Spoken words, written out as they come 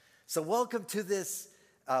So welcome to this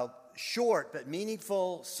short but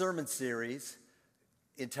meaningful sermon series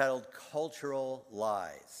entitled Cultural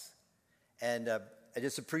Lies. And I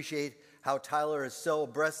just appreciate how Tyler is so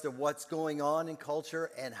abreast of what's going on in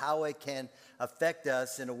culture and how it can affect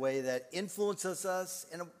us in a way that influences us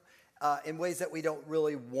in ways that we don't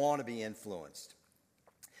really want to be influenced.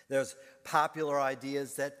 There's popular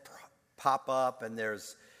ideas that pop up, and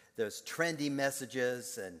there's trendy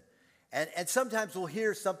messages, and sometimes we'll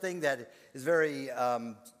hear something that is very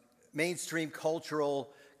mainstream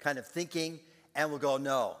cultural kind of thinking, and we'll go,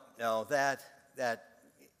 no, that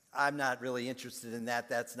I'm not really interested in that.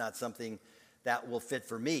 That's not something that will fit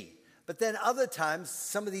for me. But then other times,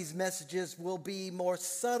 some of these messages will be more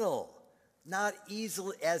subtle, not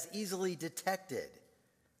as easily detected.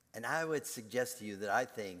 And I would suggest to you that I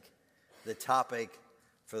think the topic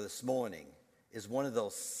for this morning is one of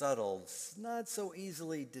those subtle, not so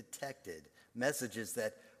easily detected messages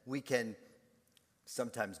that we can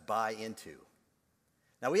sometimes buy into.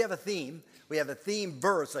 Now we have a theme. We have a theme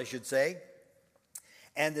verse, I should say.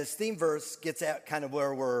 And this theme verse gets at kind of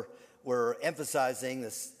where we're emphasizing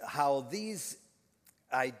this, how these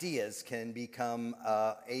ideas can become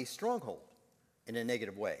a stronghold in a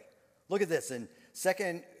negative way. Look at this in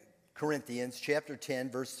 2 Corinthians chapter 10,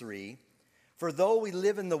 verse 3. For though we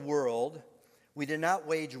live in the world, we do not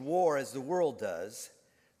wage war as the world does.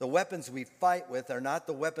 The weapons we fight with are not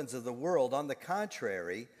the weapons of the world. On the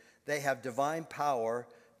contrary, they have divine power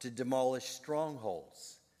to demolish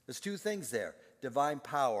strongholds. There's two things there. Divine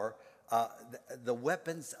power, the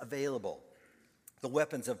weapons available, the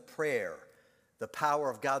weapons of prayer, the power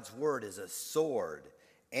of God's word is a sword,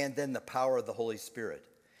 and then the power of the Holy Spirit.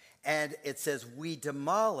 And it says we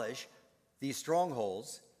demolish these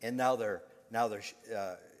strongholds, and now they're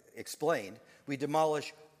explained. We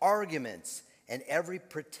demolish arguments and every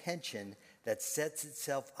pretension that sets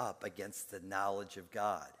itself up against the knowledge of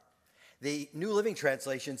God. The New Living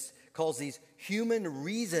Translation calls these human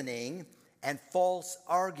reasoning and false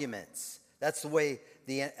arguments. That's the way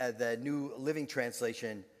the New Living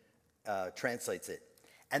Translation translates it.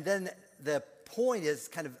 And then the point is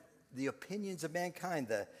kind of the opinions of mankind,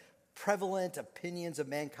 the prevalent opinions of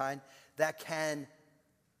mankind that can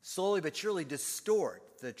slowly but surely distort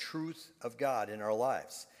the truth of God in our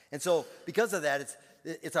lives. And so because of that,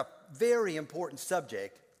 it's a very important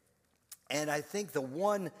subject. And I think the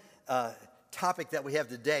one topic that we have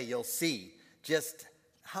today, you'll see just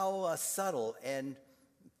how subtle and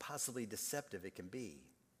possibly deceptive it can be.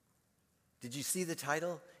 Did you see the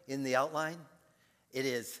title in the outline? It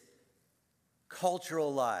is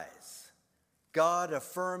Cultural Lies. God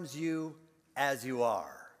affirms you as you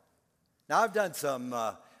are. Now, I've done some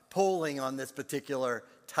polling on this particular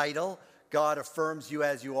title, God affirms you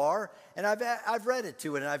as you are, and I've read it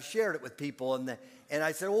too, and I've shared it with people, and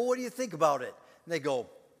I said, well, what do you think about it? And they go,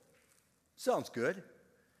 sounds good.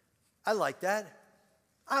 I like that.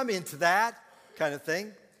 I'm into that kind of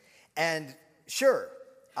thing. And sure,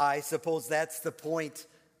 I suppose that's the point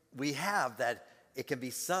we have, that it can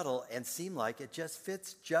be subtle and seem like it just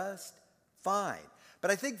fits just fine.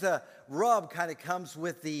 But I think the rub kind of comes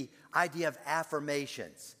with the idea of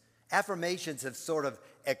affirmations. Affirmations have sort of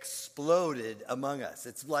exploded among us.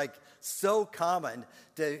 It's like so common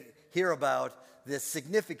to hear about the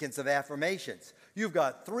significance of affirmations. You've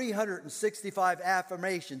got 365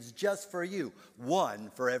 affirmations just for you,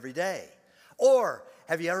 one for every day. Or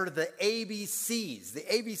have you heard of the ABCs? The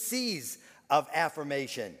ABCs of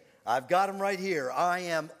affirmation. I've got them right here. I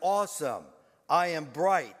am awesome. I am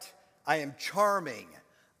bright. I am charming.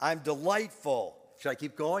 I'm delightful. Should I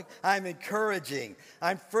keep going? I'm encouraging.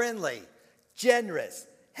 I'm friendly, generous,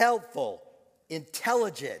 helpful,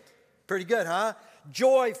 intelligent. Pretty good, huh?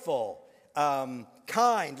 Joyful,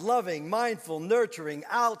 kind, loving, mindful, nurturing,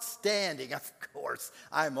 outstanding. Of course,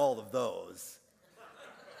 I'm all of those.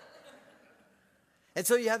 And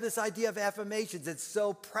so you have this idea of affirmations. It's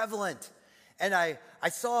so prevalent. And I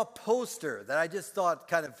saw a poster that I just thought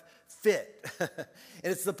kind of fit. And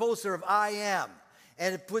it's the poster of I am.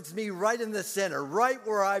 And it puts me right in the center, right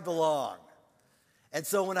where I belong. And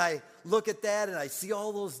so when I look at that and I see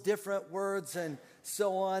all those different words and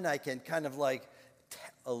so on, I can kind of like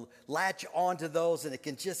latch onto those, and it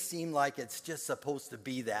can just seem like it's just supposed to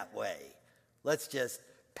be that way. Let's just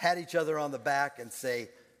pat each other on the back and say,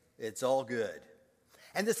 it's all good.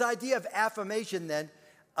 And this idea of affirmation then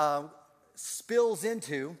spills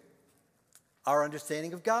into our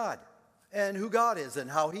understanding of God and who God is and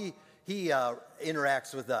how He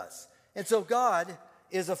interacts with us. And so God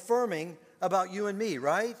is affirming about you and me,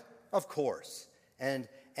 right? Of course. And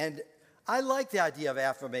I like the idea of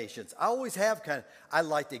affirmations. I always have I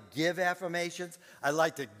like to give affirmations. I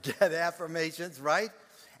like to get affirmations, right?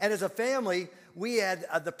 And as a family, we had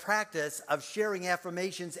the practice of sharing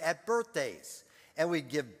affirmations at birthdays. And we'd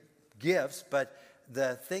give gifts, but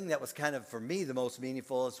the thing that was kind of, for me, the most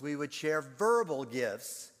meaningful is we would share verbal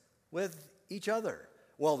gifts with each other.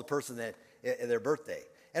 Well, the person that, their birthday.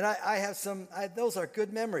 And I have those are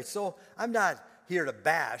good memories. So I'm not here to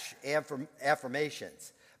bash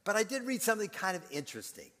affirmations. But I did read something kind of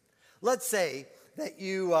interesting. Let's say that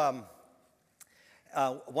you want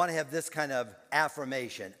to have this kind of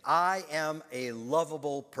affirmation. I am a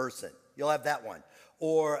lovable person. You'll have that one.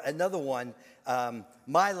 Or another one,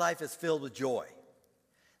 my life is filled with joy.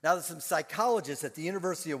 Now, there's some psychologists at the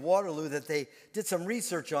University of Waterloo that they did some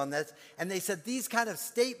research on this, and they said these kind of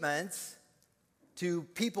statements to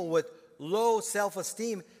people with low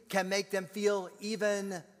self-esteem can make them feel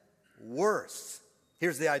even worse.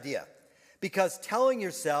 Here's the idea. Because telling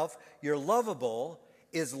yourself you're lovable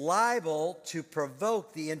is liable to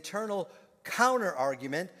provoke the internal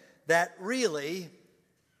counter-argument that really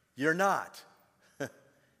you're not.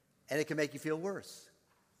 And it can make you feel worse.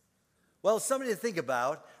 Well, it's something to think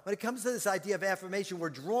about. When it comes to this idea of affirmation, we're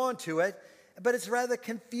drawn to it, but it's rather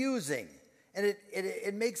confusing. And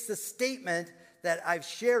it makes the statement that I've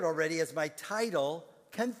shared already as my title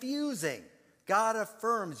confusing. God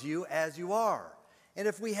affirms you as you are. And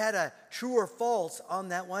if we had a true or false on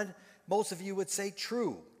that one, most of you would say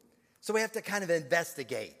true. So we have to kind of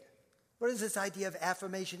investigate. What does this idea of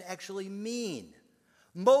affirmation actually mean?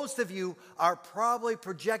 Most of you are probably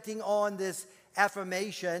projecting on this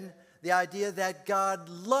affirmation the idea that God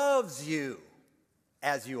loves you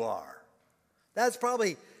as you are. That's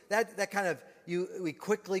probably, that kind of, we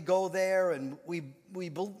quickly go there, and we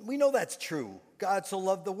know that's true. God so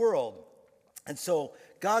loved the world. And so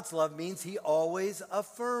God's love means he always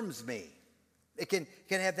affirms me. It can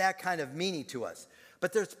have that kind of meaning to us.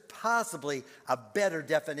 But there's possibly a better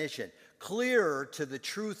definition, clearer to the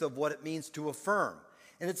truth of what it means to affirm.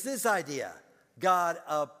 And it's this idea: God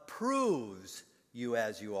approves you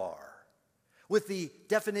as you are. With the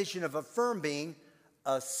definition of affirm being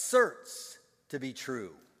asserts to be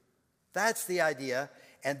true. That's the idea,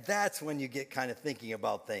 and that's when you get kind of thinking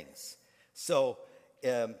about things. So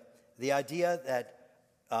the idea that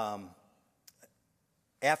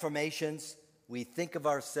affirmations, we think of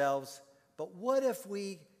ourselves, but what if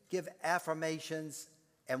we give affirmations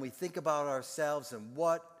and we think about ourselves and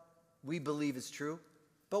what we believe is true?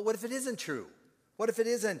 But what if it isn't true? What if it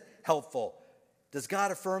isn't helpful? Does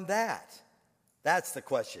God affirm that? That's the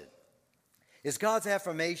question. Is God's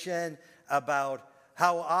affirmation about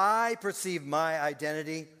how I perceive my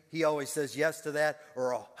identity? He always says yes to that.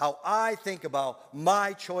 Or how I think about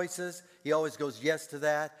my choices? He always goes yes to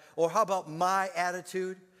that. Or how about my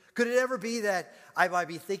attitude? Could it ever be that I might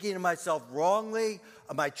be thinking of myself wrongly,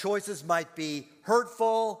 my choices might be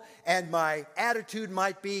hurtful, and my attitude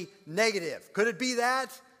might be negative? Could it be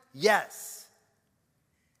that? Yes.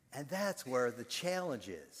 And that's where the challenge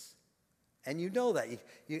is. And you know that.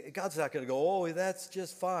 God's not going to go, oh, that's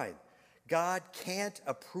just fine. God can't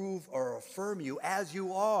approve or affirm you as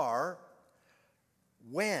you are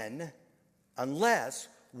unless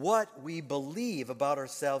what we believe about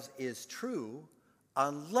ourselves is true,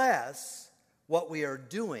 unless what we are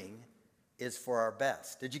doing is for our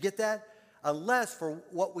best. Did you get that? Unless for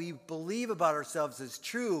what we believe about ourselves is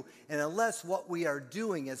true, and unless what we are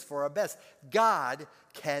doing is for our best, God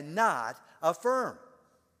cannot affirm.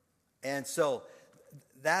 And so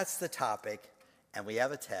that's the topic, and we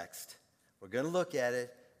have a text. We're going to look at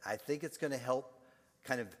it. I think it's going to help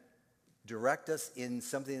kind of direct us in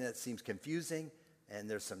something that seems confusing, and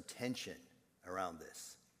there's some tension around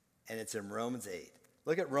this. And it's in Romans 8.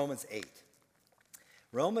 Look at Romans 8.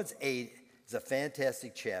 Romans 8 is a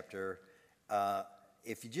fantastic chapter.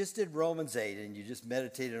 If you just did Romans 8 and you just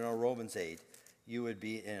meditated on Romans 8, you would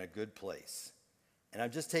be in a good place. And I'm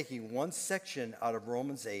just taking one section out of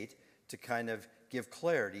Romans 8 to kind of give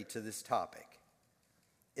clarity to this topic.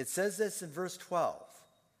 It says this in verse 12.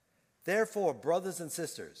 Therefore, brothers and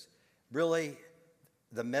sisters, really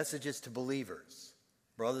the message is to believers,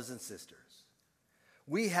 brothers and sisters.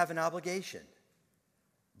 We have an obligation,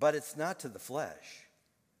 but it's not to the flesh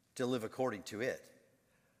to live according to it.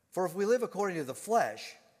 For if we live according to the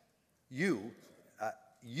flesh, you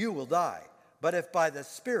will die. But if by the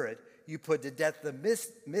Spirit you put to death the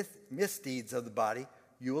misdeeds of the body,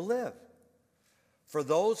 you will live. For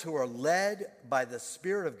those who are led by the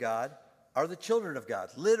Spirit of God are the children of God.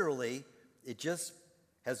 Literally, it just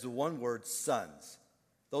has the one word, sons.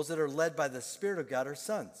 Those that are led by the Spirit of God are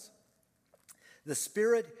sons. The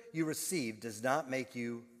Spirit you received does not make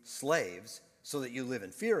you slaves so that you live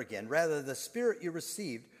in fear again. Rather, the Spirit you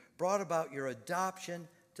received brought about your adoption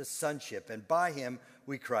to sonship, and by him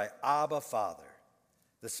we cry, Abba, Father.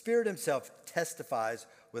 The Spirit himself testifies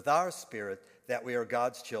with our spirit that we are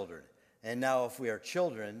God's children. And now if we are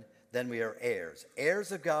children, then we are heirs,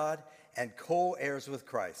 heirs of God and co-heirs with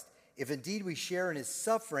Christ, if indeed we share in his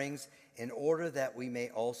sufferings, in order that we may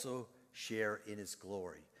also share in his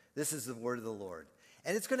glory. This is the word of the Lord.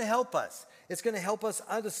 And it's going to help us. It's going to help us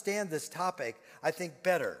understand this topic, I think,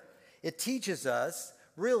 better. It teaches us,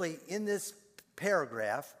 really, in this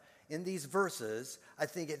paragraph, in these verses, I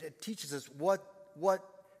think it teaches us what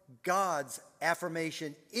God's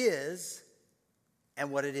affirmation is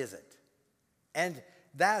and what it isn't. And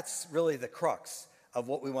that's really the crux of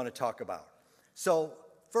what we want to talk about. So,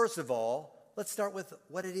 first of all, let's start with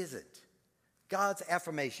what it isn't. God's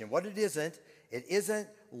affirmation. What it isn't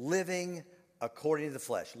living according to the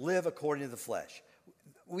flesh. Live according to the flesh.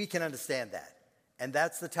 We can understand that. And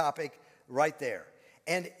that's the topic right there.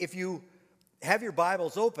 And if you have your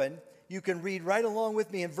Bibles open, you can read right along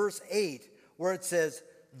with me in verse 8, where it says,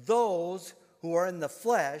 those who are in the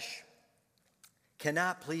flesh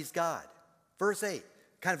cannot please God. Verse 8,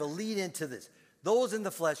 kind of a lead into this. Those in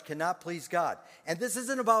the flesh cannot please God. And this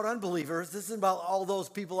isn't about unbelievers. This isn't about all those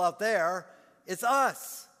people out there. It's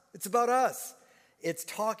us. It's about us. It's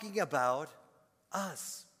talking about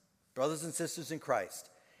us, brothers and sisters in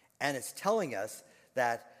Christ. And it's telling us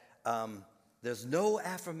that there's no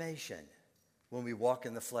affirmation when we walk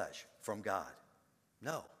in the flesh from God.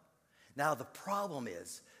 No. Now, the problem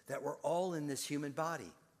is that we're all in this human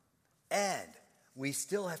body, and we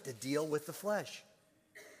still have to deal with the flesh.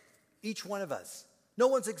 Each one of us. No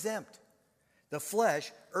one's exempt. The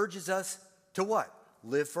flesh urges us to what?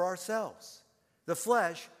 Live for ourselves. The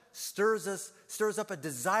flesh stirs up a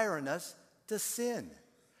desire in us to sin.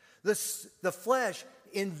 The flesh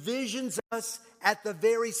envisions us at the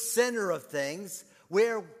very center of things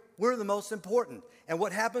where we're the most important. And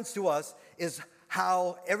what happens to us is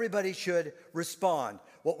how everybody should respond.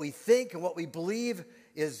 What we think and what we believe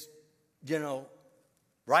is,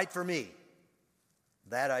 right for me.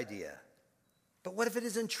 That idea. But what if it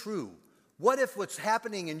isn't true? What if what's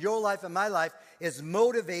happening in your life and my life is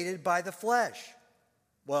motivated by the flesh?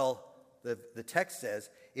 Well, the text says,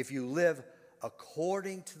 if you live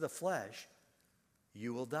according to the flesh,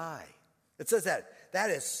 you will die. It says that. That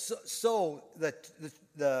is so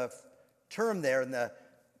the term there and the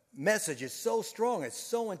message is so strong, it's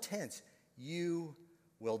so intense. You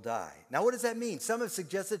will die. Now, what does that mean? Some have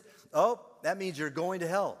suggested, that means you're going to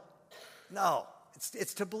hell. No,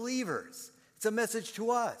 it's to believers. It's a message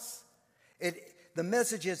to us. The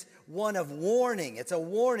message is one of warning. It's a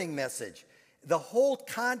warning message. The whole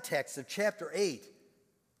context of chapter 8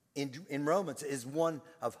 in Romans is one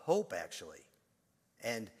of hope, actually,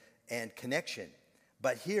 and connection.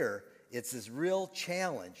 But here, it's this real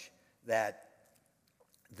challenge that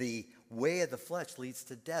the way of the flesh leads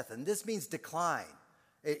to death. And this means decline.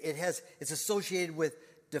 It's associated with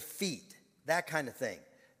defeat, that kind of thing.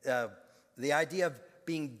 The idea of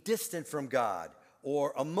being distant from God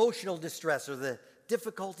or emotional distress or the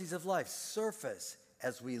difficulties of life surface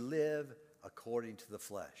as we live according to the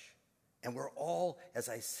flesh. And we're all, as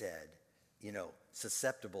I said,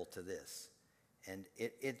 susceptible to this. And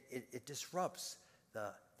it disrupts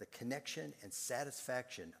the connection and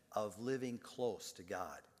satisfaction of living close to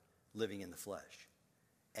God, living in the flesh.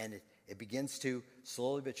 And it begins to,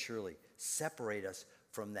 slowly but surely, separate us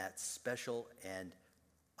from that special and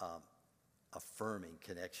affirming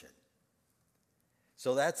connection.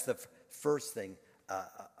 So that's the first thing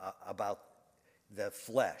about the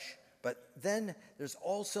flesh. But then there's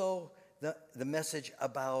also the message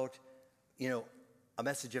about, a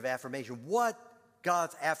message of affirmation. What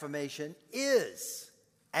God's affirmation is.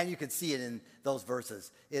 And you can see it in those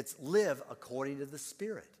verses. It's live according to the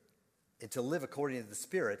Spirit. And to live according to the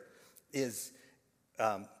Spirit is,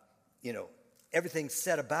 everything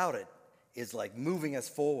said about it is like moving us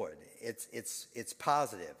forward. It's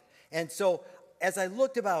positive. And so as I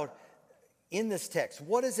looked about in this text,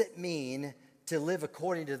 what does it mean to live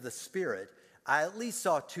according to the Spirit? I at least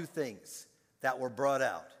saw two things that were brought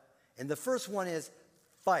out. And the first one is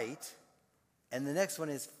fight, and the next one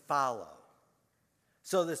is follow.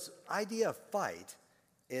 So this idea of fight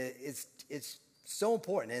is so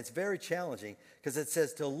important, and it's very challenging because it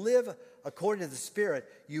says to live according to the Spirit,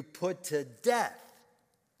 you put to death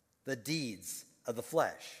the deeds of the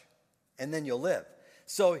flesh, and then you'll live.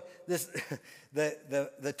 So this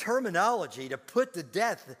the terminology to put to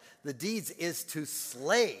death the deeds is to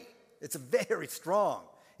slay. It's very strong.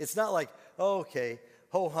 It's not like, okay,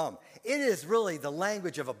 ho-hum. It is really the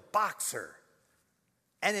language of a boxer.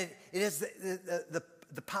 And it is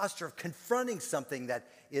the posture of confronting something that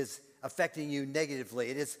is affecting you negatively.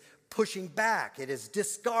 It is pushing back. It is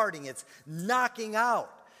discarding. It's knocking out.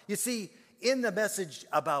 You see, in the message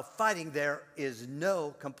about fighting, there is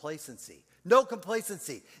no complacency. No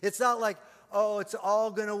complacency. It's not like, oh, it's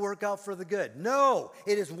all going to work out for the good. No,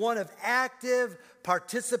 it is one of active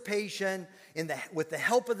participation with the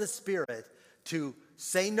help of the Spirit to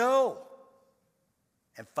say no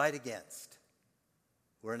and fight against.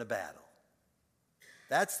 We're in a battle.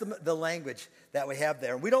 That's the language that we have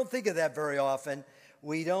there. We don't think of that very often.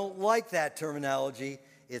 We don't like that terminology.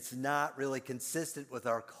 It's not really consistent with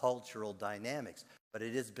our cultural dynamics. But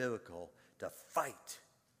it is biblical to fight,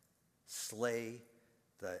 slay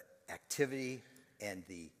the activity and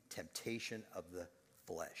the temptation of the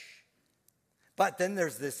flesh. But then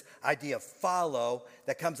there's this idea of follow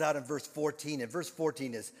that comes out in verse 14. And verse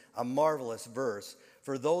 14 is a marvelous verse.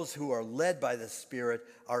 For those who are led by the Spirit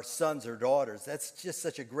are sons or daughters. That's just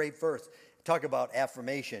such a great verse. Talk about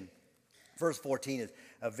affirmation. Verse 14 is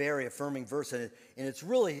a very affirming verse, and it's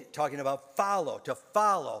really talking about to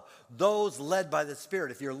follow those led by the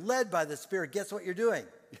Spirit. If you're led by the Spirit, guess what you're doing?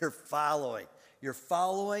 You're following. You're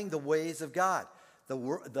following the ways of God,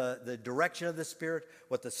 the direction of the Spirit,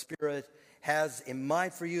 what the Spirit has in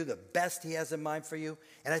mind for you, the best He has in mind for you.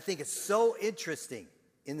 And I think it's so interesting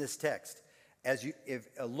in this text, if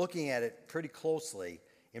looking at it pretty closely,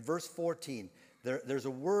 in verse 14, there's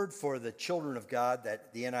a word for the children of God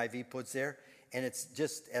that the NIV puts there, and it's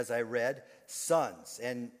just, as I read, sons.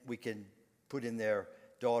 And we can put in there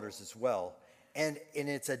daughters as well. And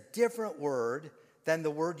it's a different word than the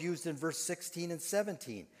word used in verse 16 and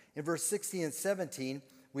 17. In verse 16 and 17,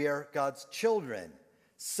 we are God's children.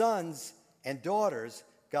 Sons and daughters,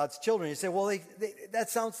 God's children. You say, well, that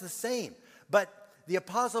sounds the same. But the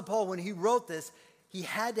Apostle Paul, when he wrote this, he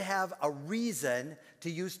had to have a reason to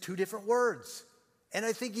use two different words. And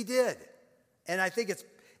I think he did. And I think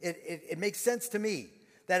it makes sense to me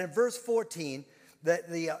that in verse 14,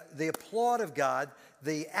 the applaud of God,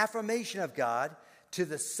 the affirmation of God to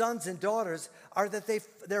the sons and daughters are that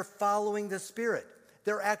they're following the Spirit.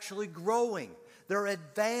 They're actually growing. They're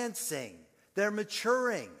advancing. They're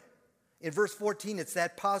maturing. In verse 14, it's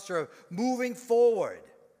that posture of moving forward.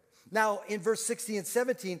 Now, in verse 16 and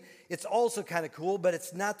 17, it's also kind of cool, but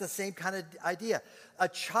it's not the same kind of idea. A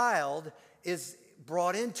child is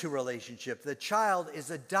brought into relationship. The child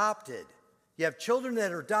is adopted. You have children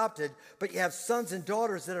that are adopted, but you have sons and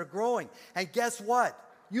daughters that are growing. And guess what?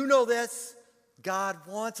 You know this. God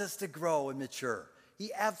wants us to grow and mature.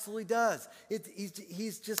 He absolutely does.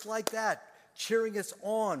 He's just like that, cheering us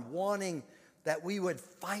on, wanting that we would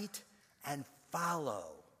fight and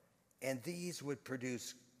follow. And these would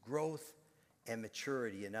produce growth and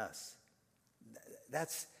maturity in us.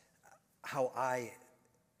 That's how I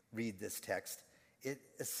read this text. It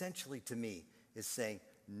essentially, to me, is saying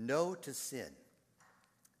no to sin.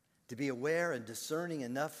 To be aware and discerning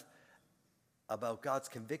enough about God's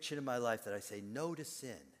conviction in my life that I say no to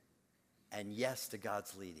sin and yes to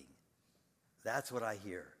God's leading. That's what I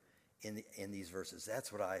hear in these verses.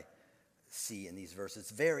 That's what I see in these verses.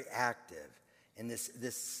 It's very active. And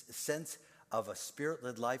this sense of a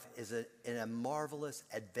Spirit-led life is a marvelous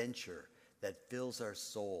adventure that fills our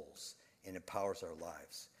souls and empowers our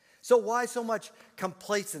lives. So why so much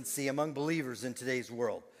complacency among believers in today's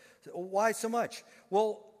world? Why so much?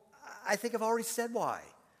 Well, I think I've already said why.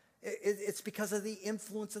 It's because of the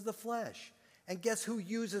influence of the flesh. And guess who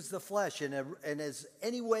uses the flesh in as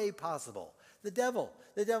any way possible? The devil.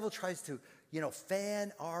 The devil tries to,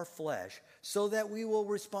 fan our flesh so that we will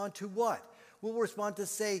respond to what? We'll respond to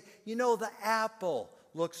say, the apple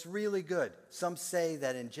looks really good. Some say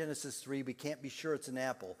that in Genesis 3, we can't be sure it's an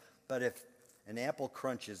apple, but if an apple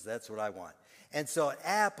crunches, that's what I want. And so an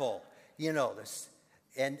apple, this,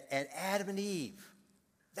 and Adam and Eve,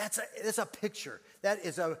 that's a picture. That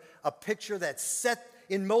is a picture that set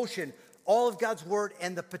in motion all of God's word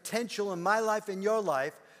and the potential in my life and your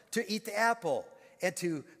life to eat the apple and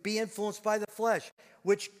to be influenced by the flesh,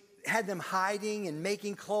 which had them hiding and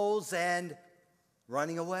making clothes and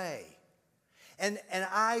running away. And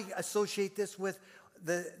I associate this with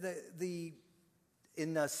the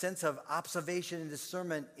in the sense of observation and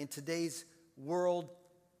discernment in today's world,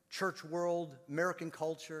 church world, American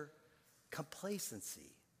culture,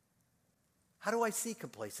 complacency. How do I see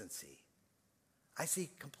complacency? I see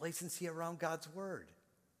complacency around God's word.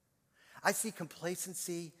 I see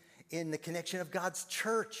complacency in the connection of God's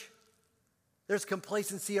church. There's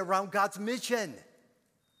complacency around God's mission.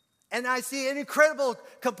 And I see an incredible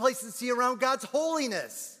complacency around God's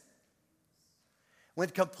holiness. When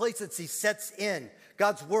complacency sets in,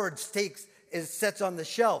 God's word sets on the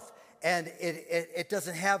shelf, and it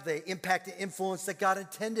doesn't have the impact and influence that God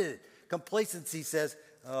intended. Complacency says,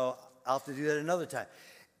 oh, I'll have to do that another time.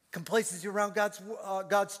 Complacency around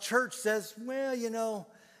God's church says, well,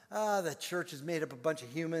 the church is made up of a bunch of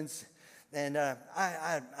humans, and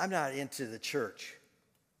I'm not into the church.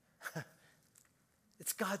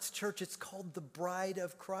 It's God's church. It's called the bride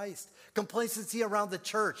of Christ. Complacency around the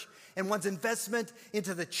church and one's investment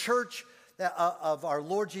into the church of our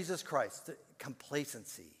Lord Jesus Christ.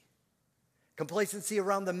 Complacency. Complacency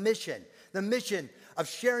around the mission of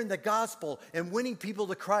sharing the gospel and winning people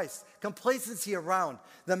to Christ. Complacency around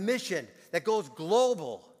the mission that goes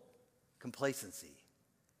global. Complacency.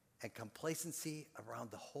 And complacency around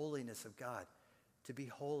the holiness of God, to be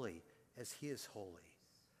holy as he is holy.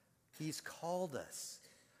 He's called us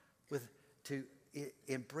to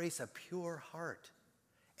embrace a pure heart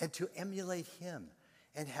and to emulate him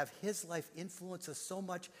and have his life influence us so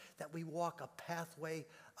much that we walk a pathway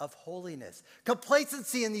of holiness.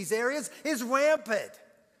 Complacency in these areas is rampant.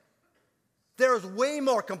 There is way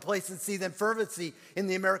more complacency than fervency in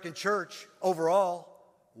the American church overall.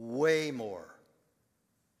 Way more.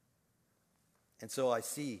 And so I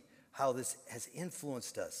see how this has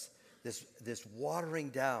influenced us, this watering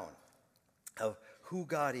down of who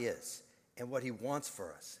God is and what he wants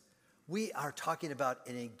for us. We are talking about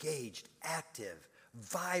an engaged, active,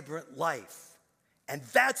 vibrant life. And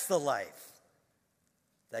that's the life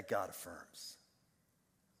that God affirms.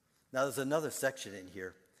 Now, there's another section in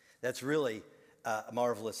here that's really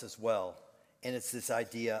marvelous as well. And it's this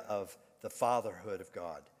idea of the fatherhood of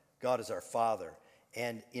God. God is our Father.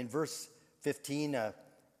 And in verse 15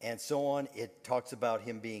 and so on, it talks about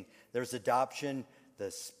him being, there's adoption.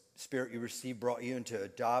 The Spirit you received brought you into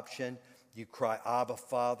adoption. You cry, Abba,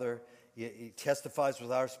 Father. It testifies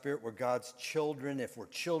with our spirit we're God's children. If we're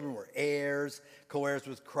children, we're heirs, co-heirs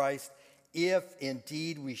with Christ. If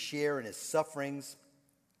indeed we share in his sufferings,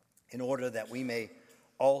 in order that we may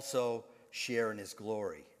also share in his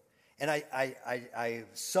glory. And I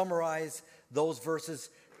summarize those verses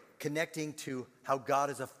connecting to how God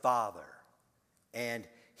is a father. And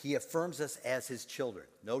he affirms us as his children,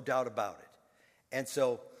 no doubt about it. And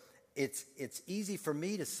so it's easy for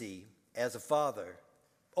me to see as a father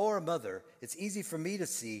or a mother, it's easy for me to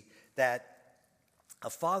see that a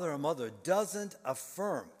father or mother doesn't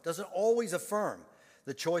always affirm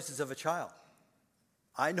the choices of a child.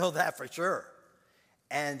 I know that for sure.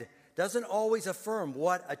 And doesn't always affirm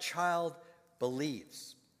what a child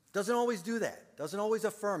believes. Doesn't always do that. Doesn't always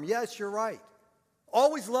affirm, yes, you're right.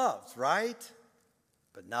 Always loves, right?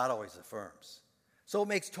 But not always affirms. So it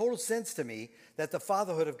makes total sense to me that the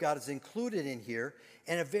fatherhood of God is included in here,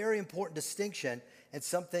 and a very important distinction and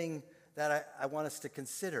something that I want us to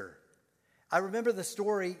consider. I remember the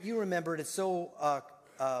story, you remember it, it's so,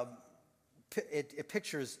 it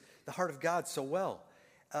pictures the heart of God so well.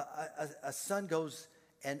 A son goes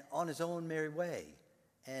and on his own merry way,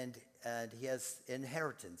 and he has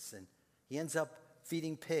inheritance, and he ends up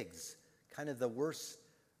feeding pigs, kind of the worst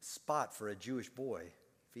spot for a Jewish boy,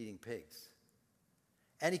 feeding pigs.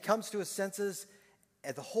 And he comes to his senses,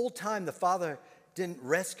 and the whole time the father didn't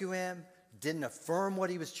rescue him, didn't affirm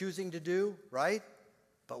what he was choosing to do, right?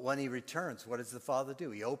 But when he returns, what does the father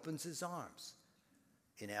do? He opens his arms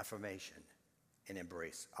in affirmation and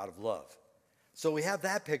embrace out of love. So we have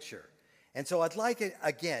that picture. And so I'd like it,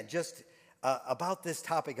 again, just about this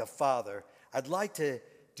topic of father, I'd like to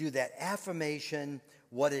do that affirmation,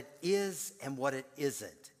 what it is and what it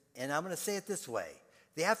isn't. And I'm going to say it this way.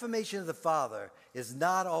 The affirmation of the Father is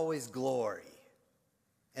not always glory.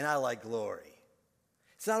 And I like glory.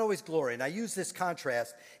 It's not always glory. And I use this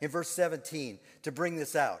contrast in verse 17 to bring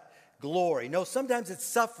this out. Glory. No, sometimes it's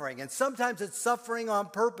suffering, and sometimes it's suffering on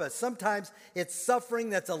purpose. Sometimes it's suffering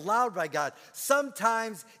that's allowed by God.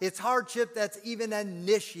 Sometimes it's hardship that's even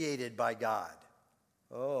initiated by God.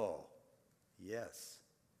 Oh, yes.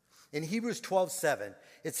 In Hebrews 12:7,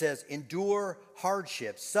 it says, endure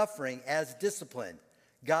hardship, suffering as discipline.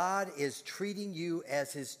 God is treating you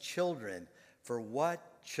as his children, for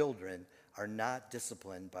what children are not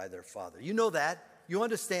disciplined by their father? You know that. You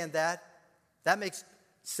understand that. That makes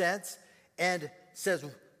sense. And it says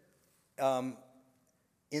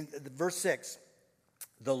in verse 6,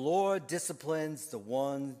 the Lord disciplines the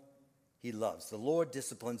one he loves. The Lord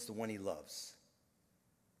disciplines the one he loves.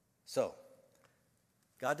 So,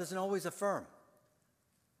 God doesn't always affirm,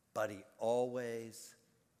 but he always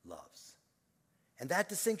loves. And that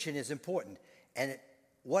distinction is important. And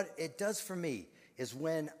what it does for me is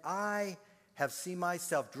when I have seen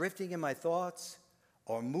myself drifting in my thoughts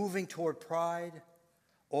or moving toward pride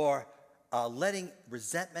or letting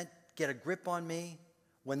resentment get a grip on me,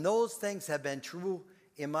 when those things have been true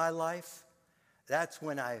in my life, that's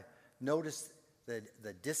when I notice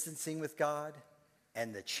the distancing with God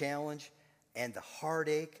and the challenge and the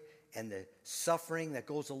heartache and the suffering that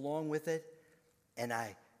goes along with it. And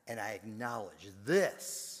I acknowledge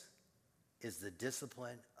this is the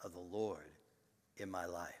discipline of the Lord in my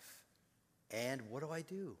life. And what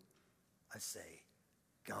do? I say,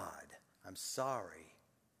 God, I'm sorry.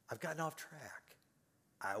 I've gotten off track.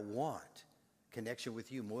 I want connection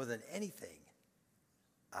with you more than anything.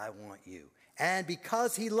 I want you. And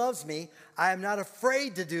because he loves me, I am not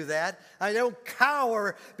afraid to do that. I don't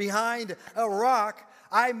cower behind a rock.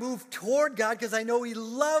 I move toward God because I know he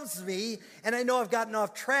loves me, and I know I've gotten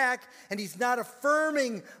off track, and he's not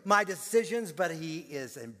affirming my decisions, but he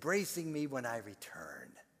is embracing me when I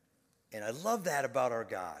return. And I love that about our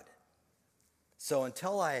God. So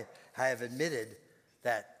until I have admitted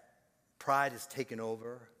that pride has taken over,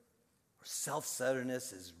 or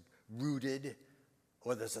self-centeredness is rooted,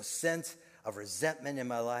 or there's a sense of resentment in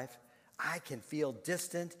my life, I can feel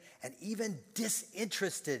distant and even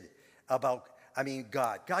disinterested about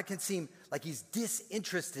God. God can seem like he's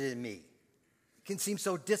disinterested in me. It can seem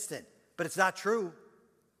so distant, but it's not true.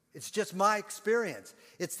 It's just my experience.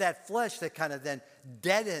 It's that flesh that kind of then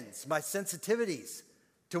deadens my sensitivities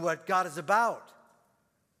to what God is about.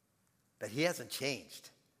 But he hasn't changed.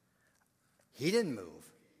 He didn't move.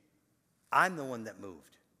 I'm the one that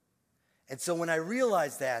moved. And so when I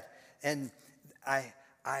realize that, and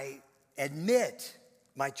I admit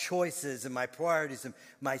my choices and my priorities and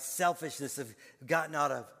my selfishness have gone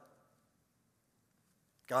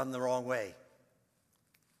the wrong way,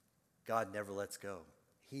 God never lets go.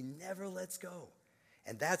 He never lets go.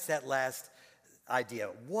 And that's that last idea.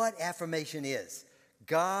 What affirmation is?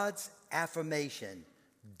 God's affirmation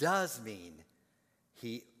does mean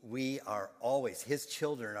we are always, his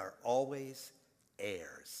children are always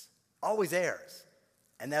heirs. Always heirs.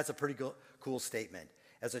 And that's a pretty cool statement.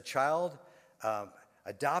 As a child,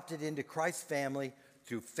 adopted into Christ's family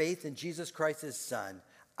through faith in Jesus Christ, his son,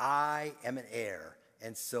 I am an heir,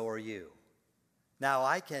 and so are you. Now,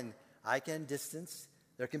 I can distance.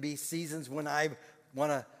 There can be seasons when I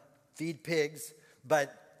want to feed pigs,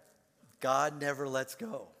 but God never lets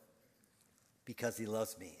go because he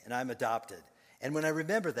loves me, and I'm adopted. And when I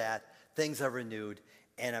remember that, things are renewed,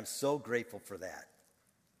 and I'm so grateful for that.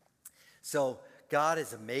 So God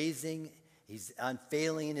is amazing. He's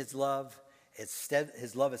unfailing in his love.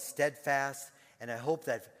 His love is steadfast, and I hope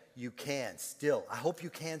that you can still,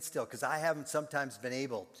 because I haven't sometimes been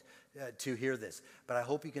able to hear this, but I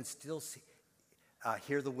hope you can still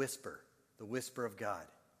hear the whisper of God.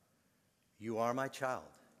 You are my child,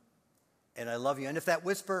 and I love you. And if that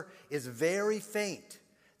whisper is very faint,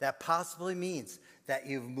 that possibly means that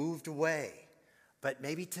you've moved away, but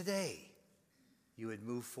maybe today you would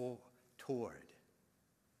move toward,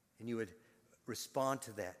 and you would respond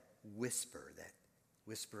to that whisper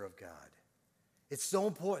of God. It's so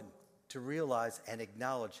important to realize and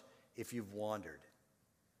acknowledge if you've wandered,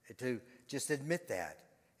 to just admit that.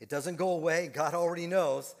 It doesn't go away. God already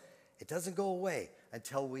knows. It doesn't go away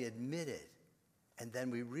until we admit it, and then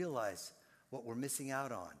we realize what we're missing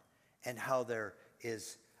out on and how there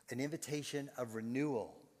is an invitation of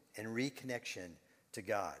renewal and reconnection to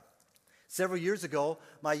God. Several years ago,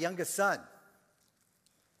 my youngest son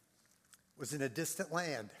was in a distant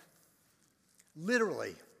land.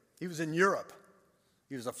 Literally, he was in Europe.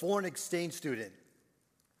 He was a foreign exchange student.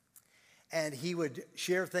 And he would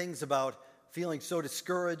share things about feeling so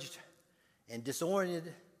discouraged and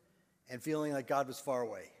disoriented and feeling like God was far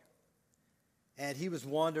away. And he was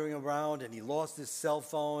wandering around, and he lost his cell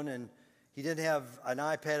phone, and he didn't have an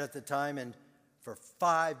iPad at the time. And for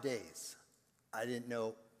 5 days, I didn't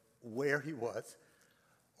know where he was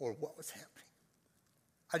or what was happening.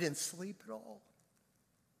 I didn't sleep at all.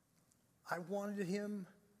 I wanted him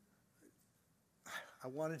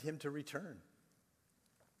to return.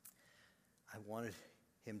 I wanted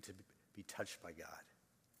him to be touched by God.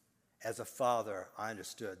 As a father, I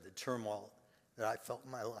understood the turmoil that I felt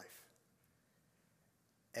in my life.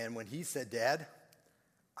 And when he said, "Dad,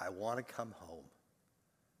 I want to come home,"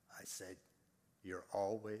 I said, "You're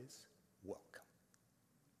always welcome."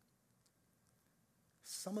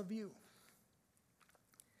 Some of you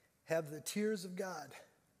have the tears of God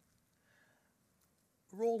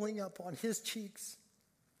rolling up on his cheeks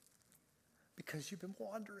because you've been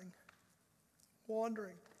wandering,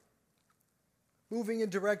 moving in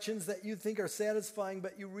directions that you think are satisfying,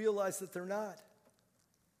 but you realize that they're not.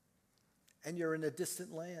 And you're in a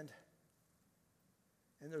distant land.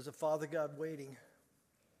 And there's a Father God waiting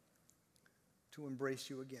to embrace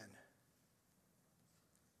you again.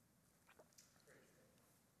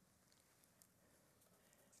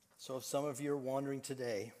 So if some of you are wandering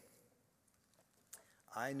today,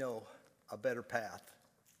 I know a better path.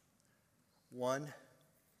 One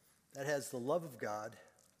that has the love of God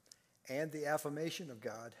and the affirmation of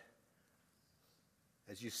God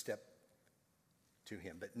as you step to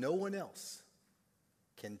him. But no one else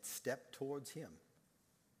can step towards him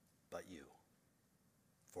but you,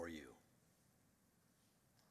 for you.